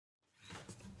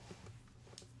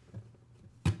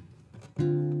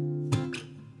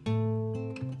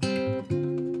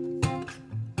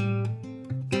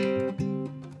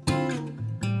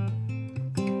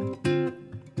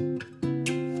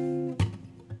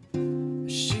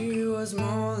She was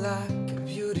more like a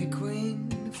beauty queen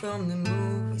from the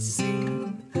movie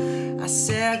scene. I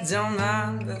said, don't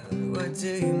mind, but what do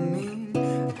you mean?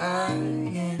 I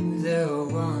am the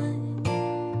one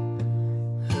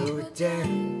who would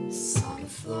dance on the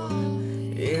floor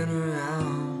in and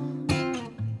around.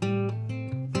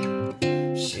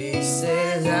 She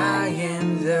said, I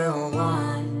am the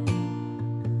one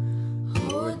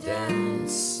who would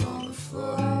dance on the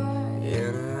floor in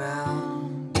and around.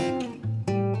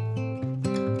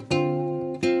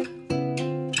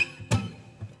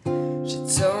 She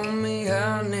told me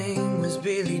her name was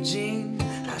Billie Jean,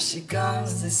 how she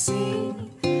caused the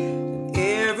scene.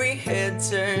 Every head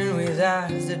turned with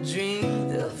eyes that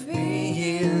dreamed of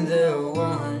being the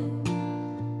one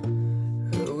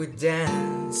who would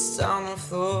dance on the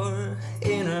floor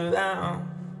in and around.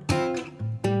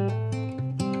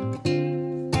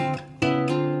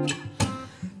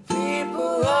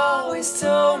 People always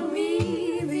told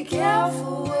me, be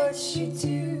careful what you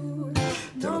do.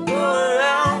 Don't go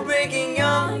around breaking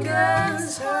young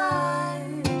girls'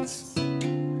 hearts.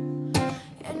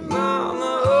 And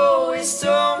Mama always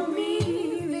told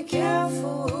me, be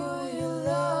careful who you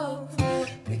love,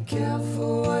 be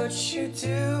careful what you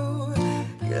do.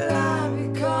 Your lie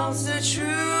becomes the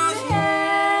truth.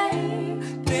 Hey,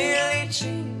 Billie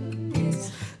Jean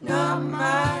is not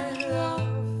my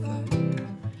lover.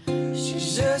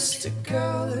 She's just a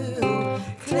girl who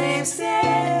claims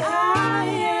that I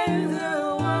am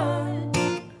the one,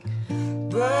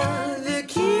 but the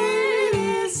kid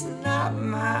is not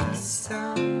my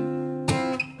son.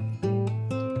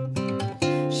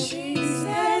 She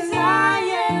says I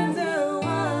am the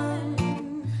one,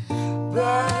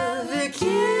 but the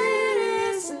kid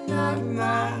is not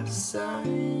my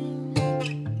son.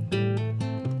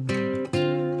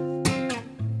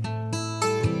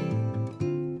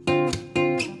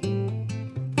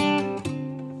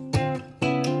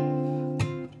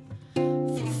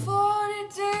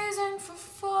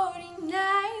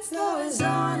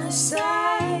 On her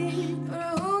side,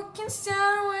 but who can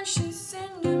stand when she's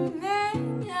in the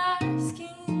man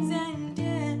asking and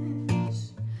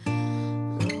dance?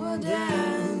 Who will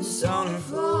dance on the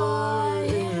floor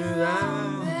in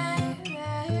around?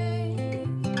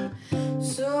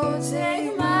 So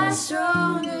take my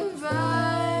strong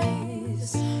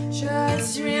advice,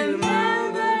 just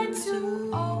remember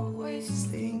to always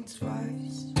think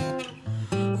twice.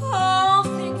 Oh,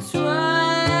 think twice.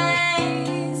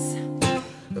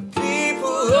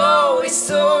 Always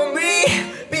told me,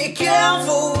 be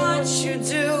careful what you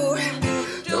do.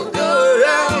 Don't go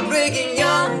around breaking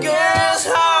young girls'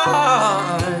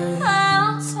 hearts.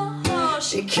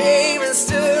 She came and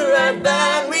stood right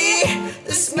by me.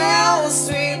 The smell of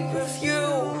sweet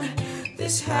perfume.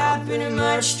 This happened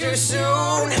much too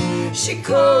soon. She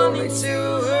called me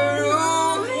to her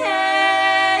room. Hey.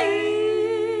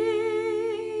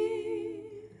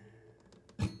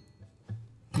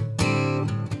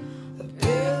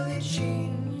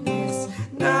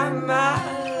 Not my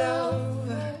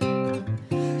lover.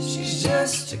 She's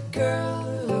just a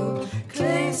girl